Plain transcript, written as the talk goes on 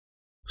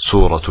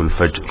Suratul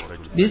Fajr.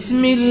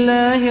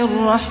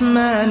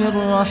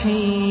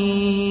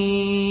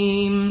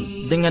 Bismillahirrahmanirrahim.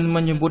 Dengan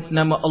menyebut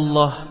nama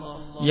Allah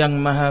yang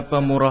Maha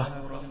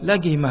Pemurah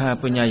lagi Maha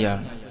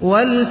Penyayang.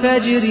 Wal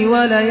fajri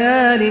wa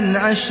layalin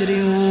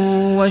 'ashrin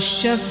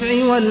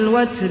wasyaf'i wal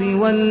watri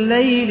wal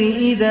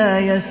laili idza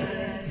yasr.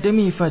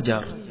 Demi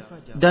fajar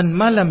dan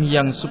malam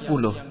yang 10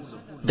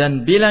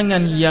 dan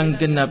bilangan yang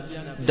genap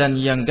dan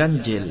yang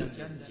ganjil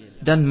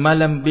dan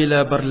malam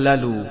bila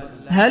berlalu.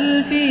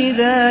 Hal fi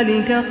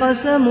dzalika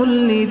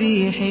qasamun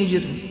lidhi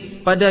hijr.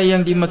 Pada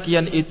yang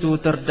demikian itu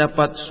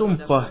terdapat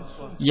sumpah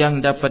yang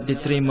dapat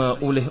diterima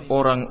oleh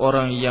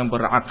orang-orang yang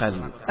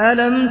berakal.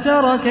 Alam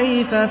tara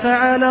kaifa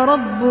fa'ala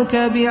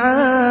rabbuka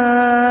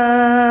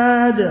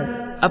bi'ad.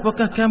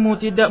 Apakah kamu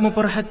tidak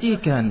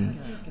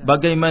memperhatikan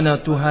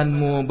bagaimana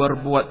Tuhanmu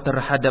berbuat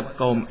terhadap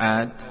kaum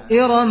Ad?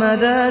 Iram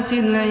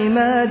dhatil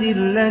 'imad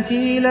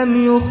allati lam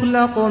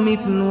yukhlaq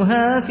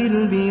mithluha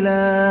fil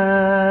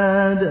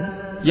bilad.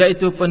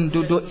 Yaitu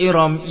penduduk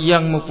Iram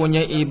yang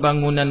mempunyai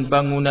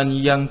bangunan-bangunan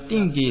yang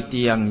tinggi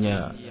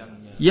tiangnya,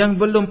 yang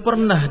belum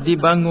pernah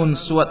dibangun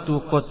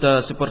suatu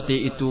kota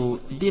seperti itu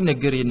di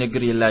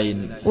negeri-negeri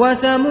lain. Wa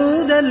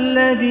thamud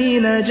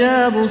alladhina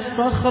jabu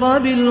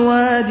as-sakhra bil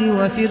wadi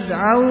wa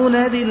fir'aun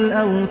dhil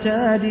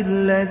awtad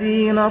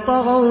alladhina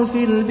taghaw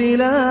fil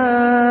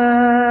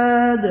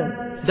bilad.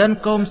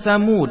 Dan kaum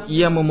Samud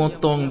yang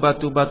memotong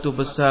batu-batu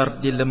besar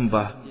di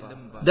lembah,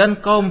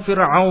 dan kaum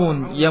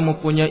Fir'aun yang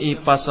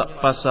mempunyai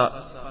pasak-pasak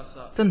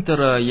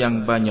tentera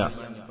yang banyak.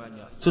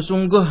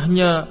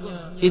 Sesungguhnya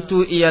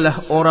itu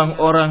ialah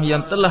orang-orang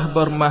yang telah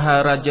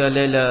bermaharaja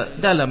lela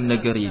dalam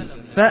negeri.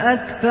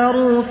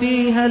 فَأَكْثَرُوا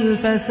فِيهَا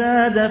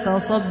الْفَسَادَ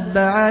فَصَبَّ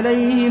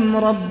عَلَيْهِمْ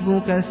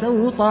رَبُّكَ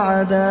سَوْطَ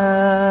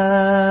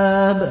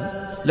عَذَابٍ.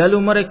 Lalu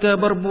mereka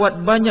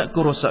berbuat banyak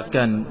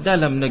kerosakan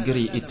dalam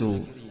negeri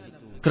itu.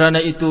 Kerana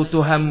itu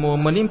Tuhanmu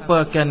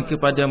menimpakan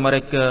kepada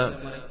mereka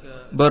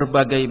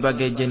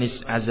berbagai-bagai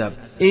jenis azab.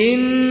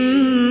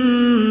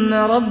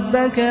 Inna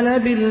rabbaka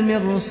labil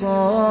mirsad.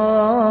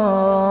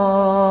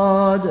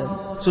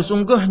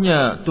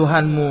 Sesungguhnya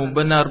Tuhanmu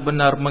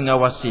benar-benar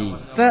mengawasi.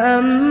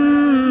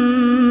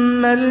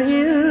 Fa'ammal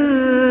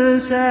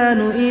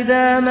insanu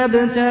idza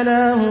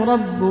mabtalahu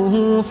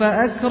rabbuhu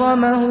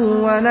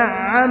fa'akramahu wa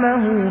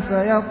na'amahu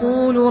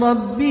fayaqulu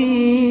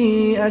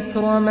rabbi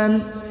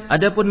akraman.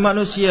 Adapun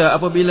manusia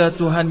apabila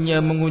Tuhannya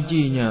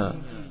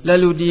mengujinya,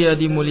 lalu dia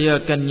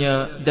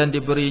dimuliakannya dan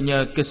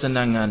diberinya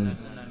kesenangan,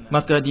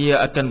 maka dia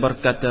akan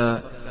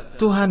berkata,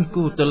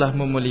 Tuhanku telah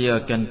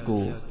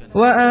memuliakanku.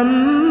 Wa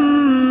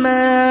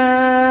amma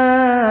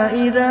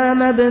idza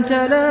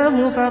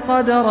mabtalahu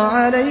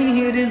faqadara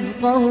alayhi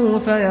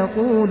rizqahu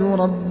fayaqulu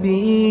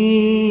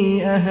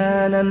rabbi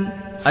ahanan.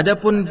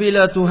 Adapun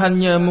bila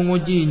Tuhannya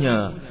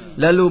mengujinya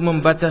lalu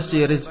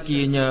membatasi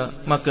rezekinya,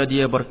 maka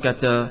dia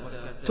berkata,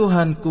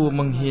 Tuhanku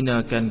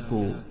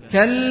menghinakanku.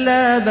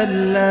 Kalla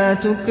bal la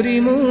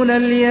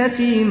tukrimuna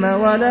al-yatima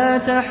wa la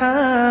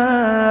tahadduna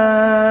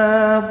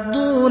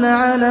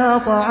ala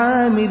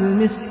ta'amil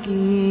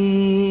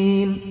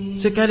miskin.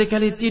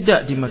 Sekali-kali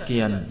tidak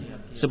demikian.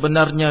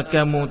 Sebenarnya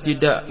kamu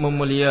tidak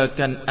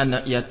memuliakan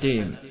anak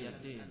yatim,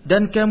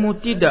 dan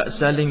kamu tidak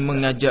saling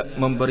mengajak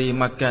memberi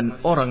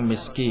makan orang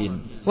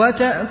miskin. Wa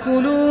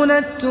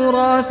ta'kuluna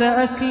at-turatha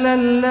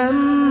aklan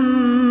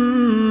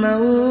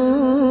lamman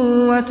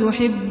wa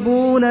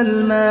tuhibbuna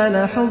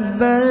al-mala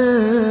hubban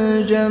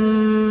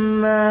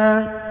jamma.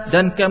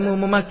 Dan kamu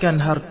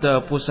memakan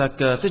harta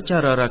pusaka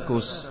secara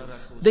rakus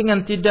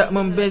dengan tidak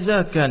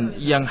membezakan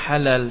yang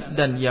halal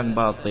dan yang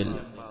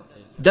batil.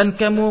 Dan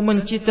kamu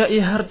mencintai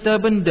harta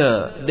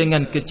benda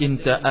dengan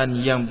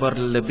kecintaan yang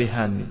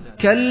berlebihan.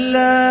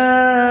 Kalla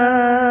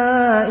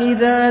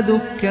idza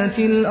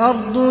dukkatil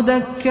ardu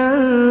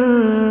dakkan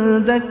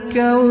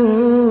dakkan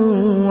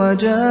wa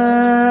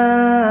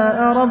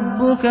jaa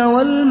rabbuka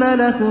wal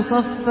malaku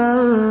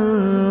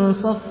saffan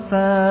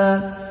saffa.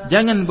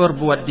 Jangan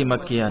berbuat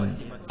demikian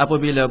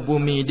apabila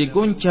bumi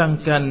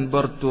diguncangkan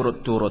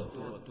berturut-turut,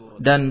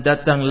 dan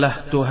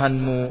datanglah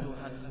Tuhanmu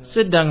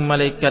sedang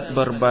malaikat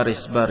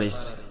berbaris-baris.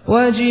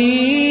 Waji'a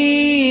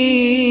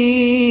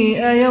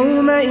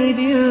yawma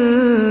idin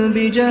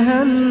bi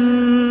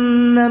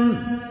jahannam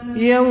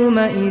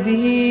yawma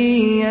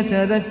idin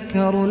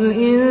yatadhakkaru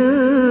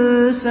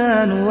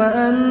al-insanu wa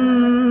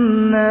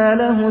anna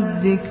lahu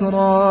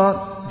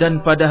adh-dhikra. Dan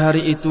pada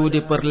hari itu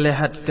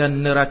diperlihatkan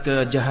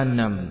neraka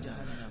Jahannam,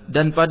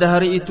 dan pada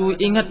hari itu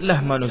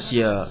ingatlah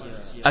manusia,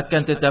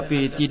 akan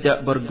tetapi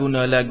tidak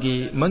berguna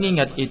lagi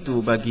mengingat itu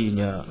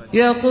baginya.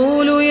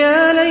 Yaqulu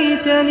ya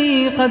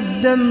laitani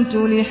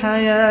qaddamtu li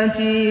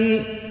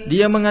hayati.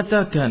 Dia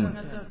mengatakan,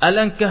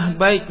 alangkah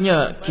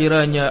baiknya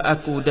kiranya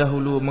aku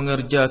dahulu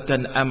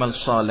mengerjakan amal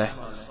saleh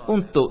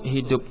untuk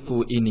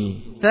hidupku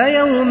ini.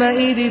 Fayawma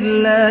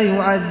idzin la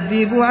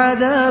yu'adzibu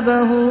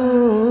 'adabahu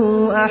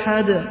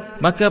ahad.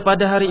 Maka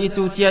pada hari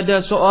itu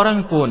tiada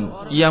seorang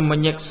pun yang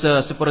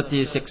menyeksa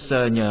seperti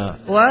seksanya.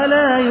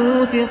 Wala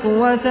yuthiqu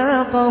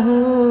wathaqahu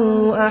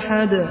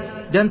ahad.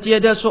 Dan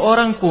tiada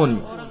seorang pun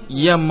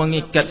yang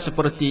mengikat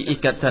seperti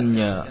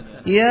ikatannya.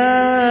 Ya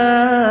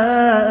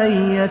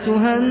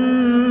ayyatuhan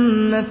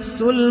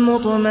nafsul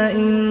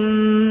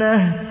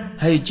mutmainnah,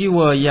 hai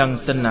jiwa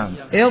yang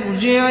tenang,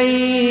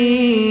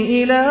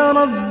 irji'i ila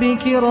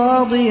rabbiki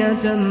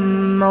radiyatan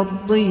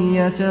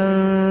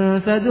mardiyatan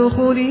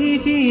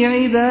fadkhuli fi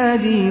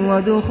ibadi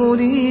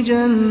wadkhuli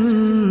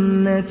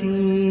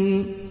jannati.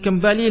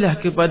 Kembalilah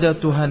kepada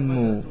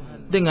Tuhanmu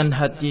dengan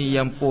hati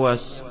yang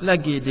puas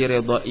lagi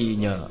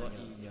diredainya,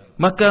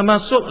 maka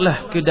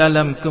masuklah ke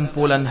dalam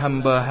kumpulan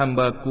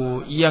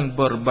hamba-hambaku yang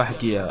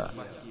berbahagia,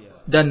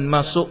 dan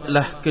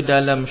masuklah ke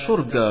dalam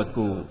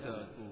syurgaku.